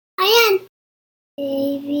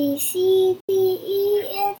A B C D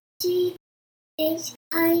E F G H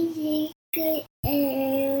I J K L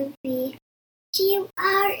M N Q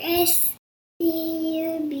R S T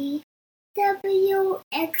U V W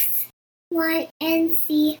X Y and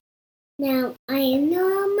Z. Now I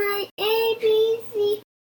know my ABC.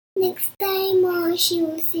 Next time, won't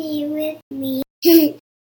you sing with me? Yo,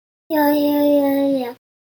 yo, yo,